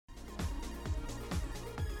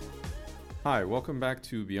Hi, welcome back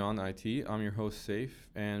to Beyond IT. I'm your host, Saif,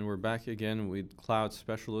 and we're back again with cloud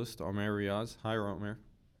specialist Omer Riaz. Hi, Omer.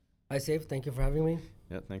 Hi, Safe. Thank you for having me.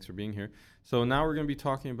 Yeah, thanks for being here. So now we're going to be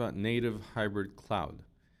talking about native hybrid cloud.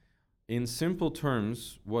 In simple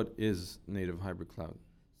terms, what is native hybrid cloud?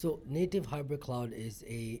 So, Native Hybrid Cloud is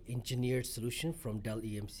a engineered solution from Dell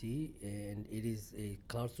EMC, and it is a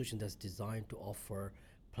cloud solution that's designed to offer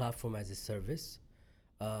platform as a service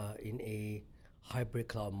in a hybrid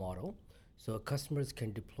cloud model. So, customers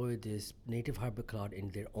can deploy this native hybrid cloud in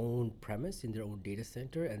their own premise, in their own data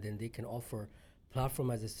center, and then they can offer platform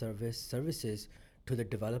as a service services to the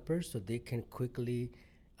developers so they can quickly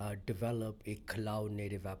develop a cloud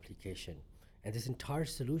native application. And this entire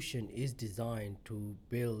solution is designed to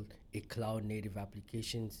build a cloud native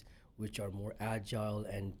applications which are more agile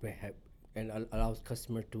and allows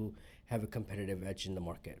customer to have a competitive edge in the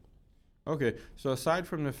market. Okay, so aside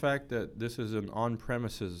from the fact that this is an on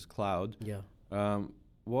premises cloud, Yeah. um,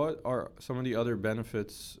 what are some of the other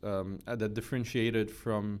benefits that differentiate it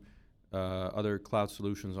from other cloud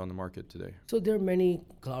solutions on the market today? So there are many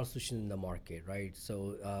cloud solutions in the market, right?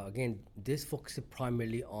 So again, this focuses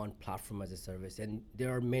primarily on platform as a service, and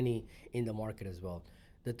there are many in the market as well.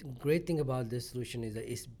 The great thing about this solution is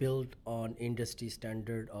that it's built on industry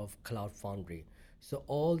standard of Cloud Foundry. So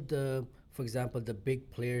all the, for example, the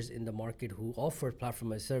big players in the market who offer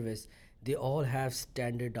platform as a service, they all have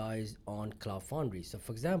standardized on Cloud Foundry. So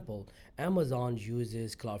for example, Amazon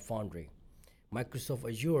uses Cloud Foundry. Microsoft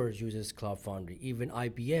Azure uses Cloud Foundry. Even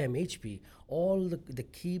IBM, HP, all the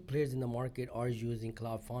key players in the market are using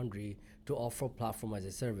Cloud Foundry to offer platform as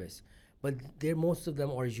a service. But most of them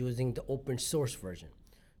are using the open source version.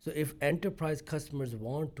 So if enterprise customers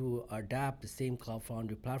want to adapt the same Cloud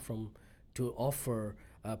Foundry platform to offer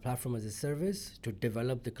platform as a service to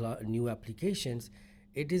develop the new applications,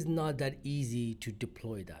 it is not that easy to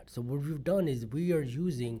deploy that. So what we've done is we are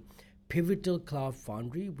using Pivotal Cloud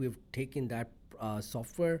Foundry. We've taken that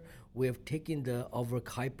software. We have taken the our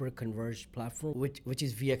hyper converged platform, which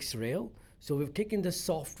is VxRail. So we've taken the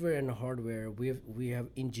software and hardware. We have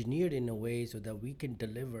engineered in a way so that we can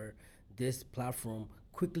deliver this platform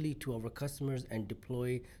quickly to our customers and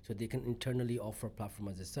deploy so they can internally offer platform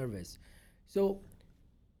as a service. So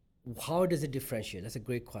how does it differentiate? That's a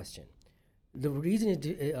great question. The reason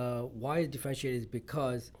why it differentiates is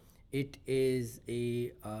because it is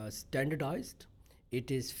a standardized,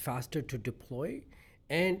 it is faster to deploy,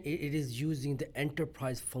 and it is using the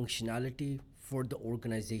enterprise functionality for the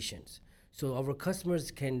organizations. So our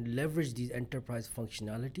customers can leverage these enterprise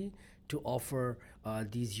functionality to offer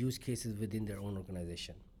these use cases within their own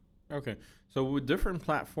organization. Okay, so with different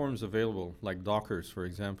platforms available, like Dockers, for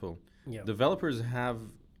example, Yeah. developers have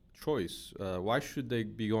choice. Why should they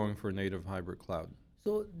be going for native hybrid cloud?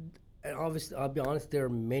 So, and obviously, I'll be honest, there are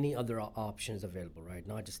many other options available, right?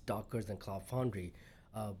 Not just Dockers and Cloud Foundry,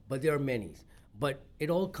 but there are many. But it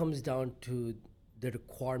all comes down to the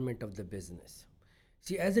requirement of the business.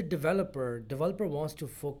 See, as a developer wants to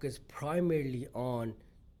focus primarily on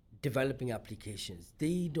developing applications.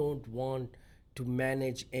 They don't want to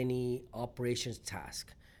manage any operations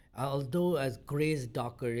task. Although as great as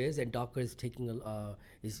Docker is, and Docker is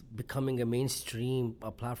is becoming a mainstream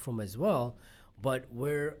platform as well, but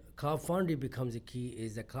where Cloud Foundry becomes a key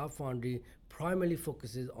is that Cloud Foundry primarily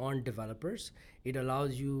focuses on developers. It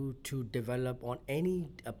allows you to develop on any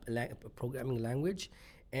programming language,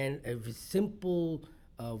 and a simple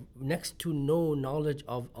next to no knowledge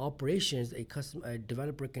of operations, a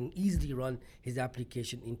developer can easily run his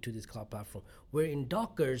application into this cloud platform. Where in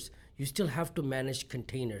Docker's, you still have to manage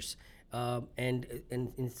containers. And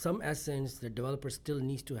in some essence, the developer still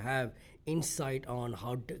needs to have insight on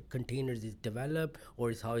how containers is developed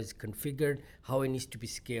or is how it's configured, how it needs to be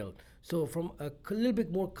scaled. So from a little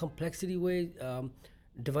bit more complexity way,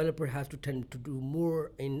 developer has to tend to do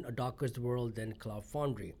more in a Docker's world than Cloud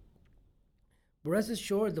Foundry. But rest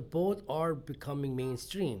assured, the both are becoming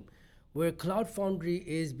mainstream, where Cloud Foundry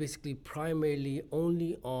is basically primarily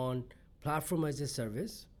only on platform as a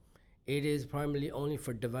service. It is primarily only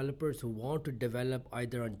for developers who want to develop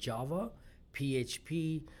either on Java,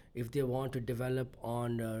 PHP, if they want to develop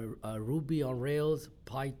on Ruby on Rails,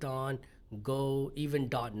 Python, Go, even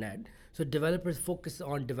 .NET. So developers focus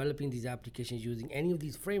on developing these applications using any of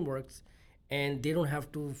these frameworks, and they don't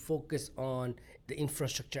have to focus on the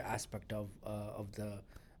infrastructure aspect of the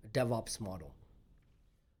DevOps model.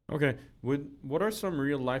 Okay, what are some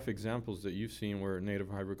real life examples that you've seen where native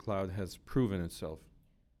hybrid cloud has proven itself?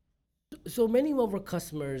 So many of our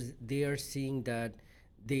customers, they are seeing that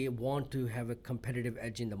they want to have a competitive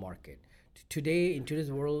edge in the market. Today, in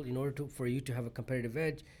today's world, in order for you to have a competitive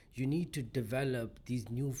edge, you need to develop these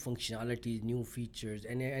new functionalities, new features,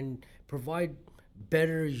 and provide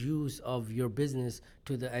better use of your business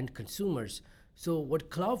to the end consumers. So what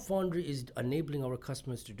Cloud Foundry is enabling our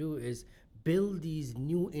customers to do is build these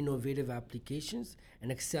new innovative applications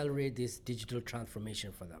and accelerate this digital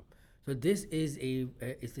transformation for them. So this is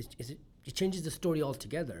it changes the story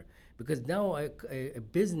altogether, because now a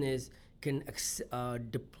business can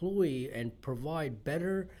deploy and provide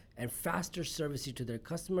better and faster services to their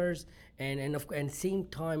customers, and same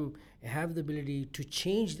time have the ability to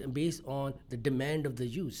change them based on the demand of the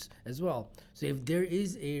use as well. So if there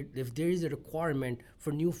is a requirement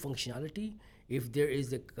for new functionality, if there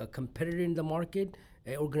is a competitor in the market,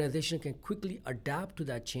 an organization can quickly adapt to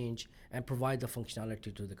that change and provide the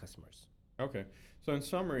functionality to the customers. Okay. So in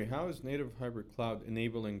summary, how is native hybrid cloud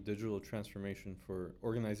enabling digital transformation for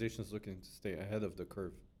organizations looking to stay ahead of the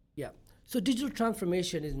curve? Yeah. So digital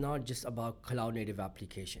transformation is not just about cloud native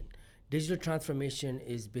application. Digital transformation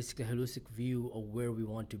is basically a holistic view of where we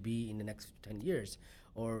want to be in the next 10 years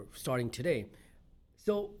or starting today.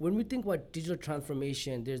 So when we think about digital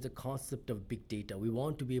transformation, there's the concept of big data. We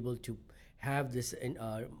want to be able to have this and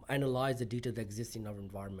analyze the data that exists in our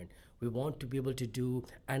environment. We want to be able to do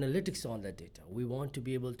analytics on that data. We want to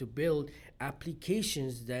be able to build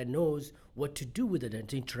applications that knows what to do with it and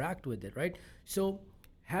to interact with it, right? So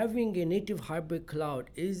having a native hybrid cloud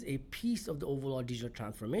is a piece of the overall digital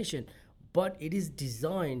transformation, but it is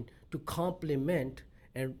designed to complement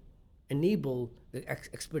and enable the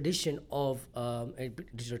expedition of a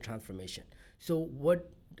digital transformation. So what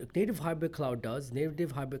native hybrid cloud does,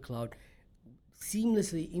 native hybrid cloud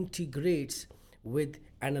seamlessly integrates with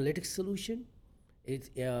analytics solution, it's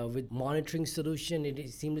with monitoring solution. It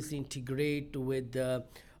is seamlessly integrate with the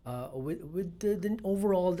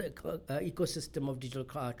overall ecosystem of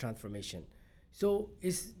digital transformation. So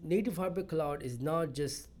is native hybrid cloud is not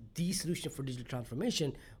just the solution for digital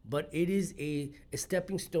transformation, but it is a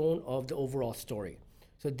stepping stone of the overall story.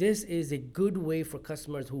 So this is a good way for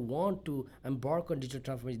customers who want to embark on digital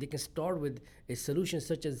transformation. They can start with a solution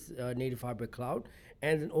such as native hybrid cloud,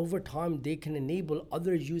 and then over time they can enable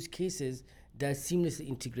other use cases that seamlessly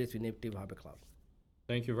integrates with native hybrid cloud.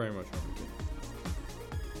 Thank you very much, Dr. K.